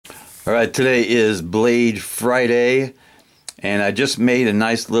Alright, today is Blade Friday, and I just made a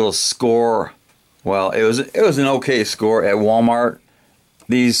nice little score. Well, it was an okay score at Walmart.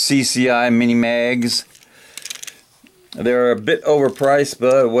 These CCI mini mags, they're a bit overpriced,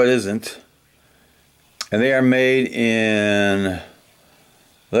 but what isn't? And they are made in,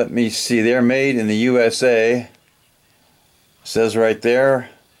 let me see, they're made in the USA. It says right there,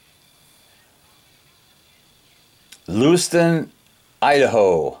 Lewiston,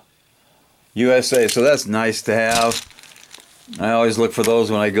 Idaho, USA. So that's nice to have. I always look for those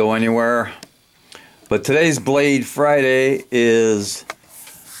when I go anywhere. But today's Blade Friday is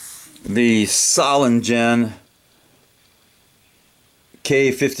the Solingen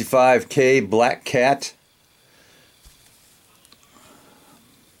K55K Black Cat.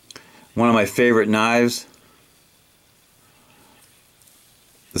 One of my favorite knives.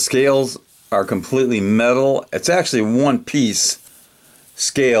 The scales are completely metal. It's actually one piece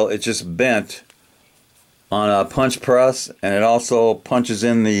scale. It's just bent on a punch press, and it also punches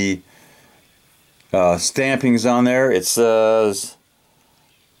in the stampings on there. It says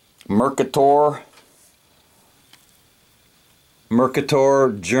Mercator,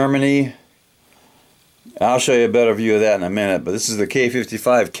 Germany. I'll show you a better view of that in a minute, but this is the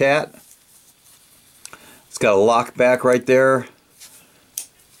K55 Cat. It's got a lock back right there.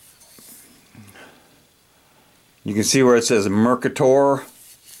 You can see where it says Mercator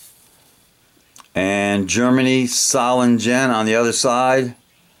and Germany Solingen on the other side.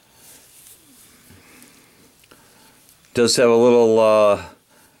 It does have a little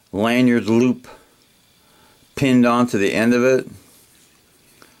lanyard loop pinned onto the end of it,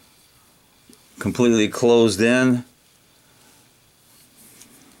 completely closed in.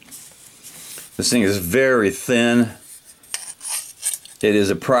 This thing is very thin. It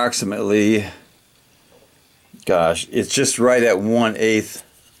is approximately, gosh, it's just right at 1/8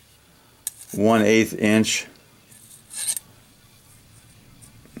 inch.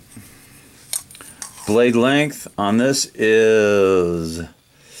 Blade length on this is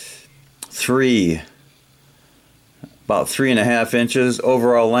about 3.5 inches.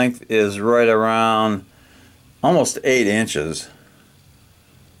 Overall length is right around almost 8 inches.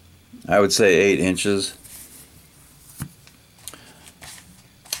 I would say 8 inches.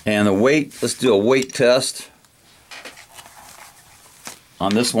 And the weight, let's do a weight test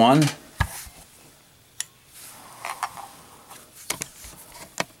on this one.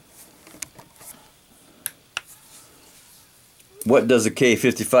 What does a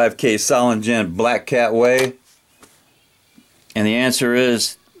K55K Solingen Black Cat weigh? And the answer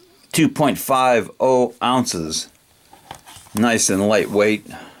is 2.50 ounces. Nice and lightweight.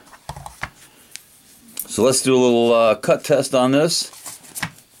 So let's do a little cut test on this.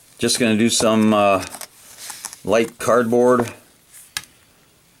 Just going to do some light cardboard.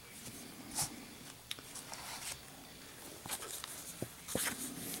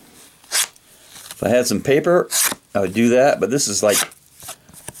 If I had some paper, I would do that, but this is like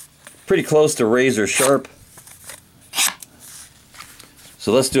pretty close to razor sharp.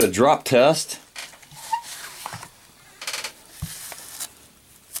 So let's do a drop test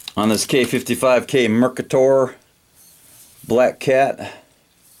on this K55K Mercator Black Cat.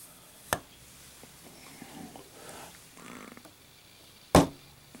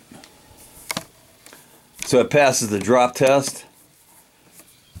 So it passes the drop test.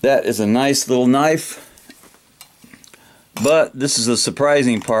 That is a nice little knife. But this is the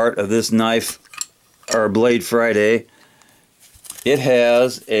surprising part of this knife, or Blade Friday. It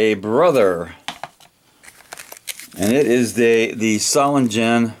has a brother, and it is the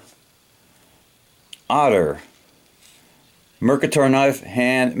Solingen Otter. Mercator knife,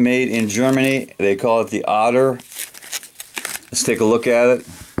 handmade in Germany. They call it the Otter. Let's take a look at it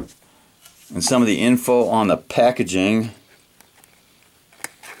and some of the info on the packaging.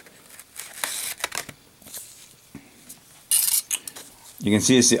 You can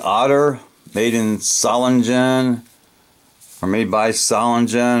see it's the Otter, made in Solingen, or made by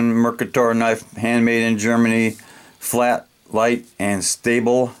Solingen. Mercator knife, handmade in Germany, flat, light, and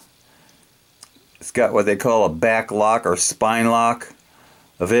stable. It's got what they call a back lock or spine lock,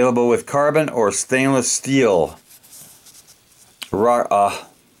 available with carbon or stainless steel.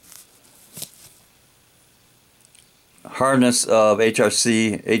 Hardness of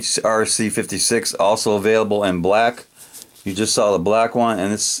HRC 56, also available in black. You just saw the black one,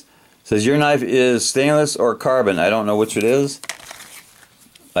 and it says your knife is stainless or carbon. I don't know which it is.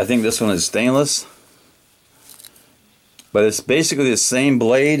 I think this one is stainless. But it's basically the same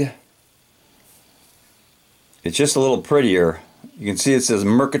blade. It's just a little prettier. You can see it says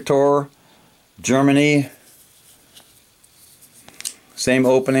Mercator, Germany. Same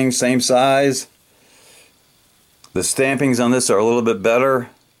opening, same size. The stampings on this are a little bit better.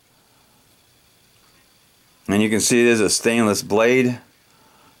 And you can see it is a stainless blade.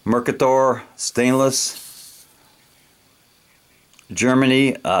 Mercator stainless.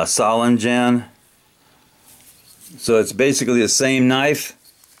 Germany, Solingen. So it's basically the same knife,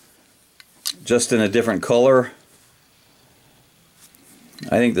 just in a different color.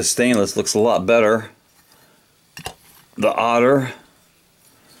 I think the stainless looks a lot better. The Otter.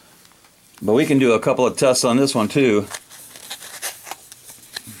 But we can do a couple of tests on this one too.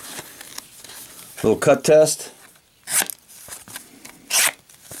 Little cut test.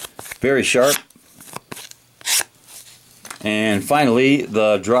 Very sharp. And finally,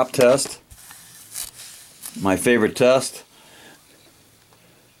 the drop test. My favorite test.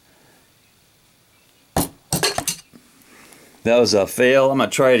 That was a fail. I'm going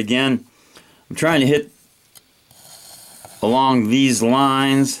to try it again. I'm trying to hit along these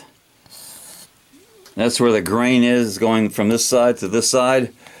lines. That's where the grain is, going from this side to this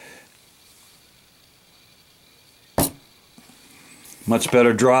side. Much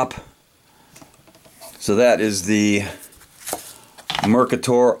better drop. So that is the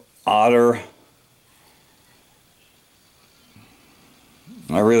Mercator Otter.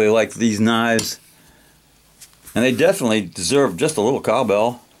 I really like these knives. And they definitely deserve just a little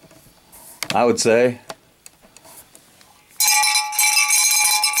cowbell, I would say.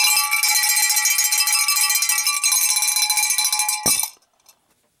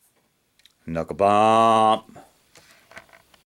 Knuckle bump.